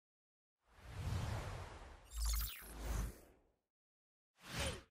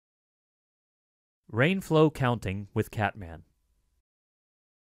Rainflow counting with Catman.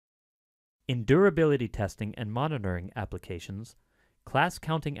 In durability testing and monitoring applications, class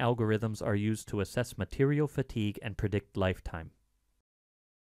counting algorithms are used to assess material fatigue and predict lifetime.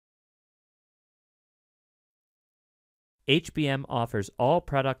 HBM offers all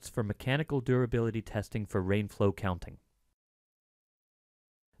products for mechanical durability testing for rainflow counting.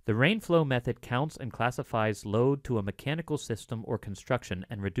 The rainflow method counts and classifies load to a mechanical system or construction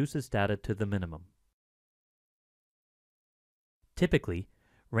and reduces data to the minimum. Typically,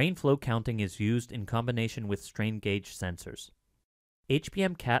 rainflow counting is used in combination with strain gauge sensors.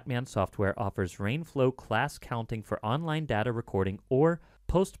 HBM Catman software offers rainflow class counting for online data recording or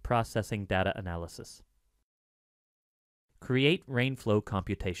post-processing data analysis. Create rainflow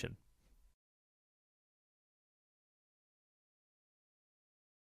computation.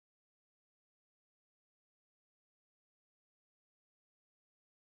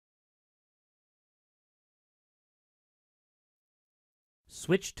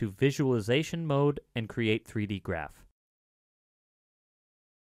 Switch to visualization mode and create 3D graph.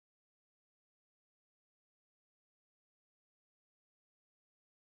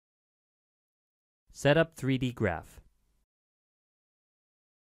 Set up 3D graph.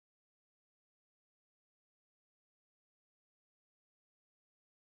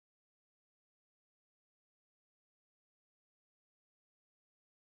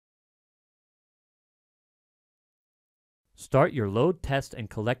 Start your load test and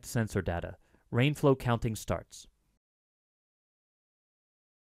collect sensor data. Rainflow counting starts.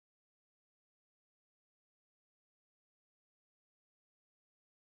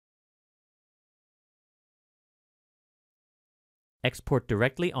 Export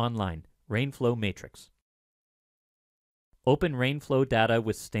directly online, Rainflow matrix. Open Rainflow data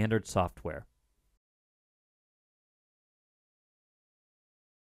with standard software.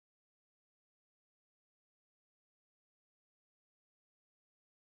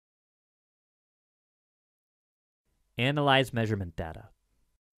 Analyze measurement data.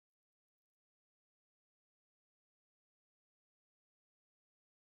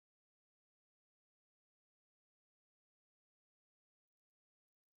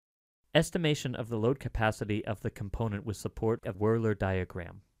 Estimation of the load capacity of the component with support of Woehler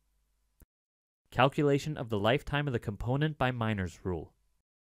diagram. Calculation of the lifetime of the component by Miner's rule.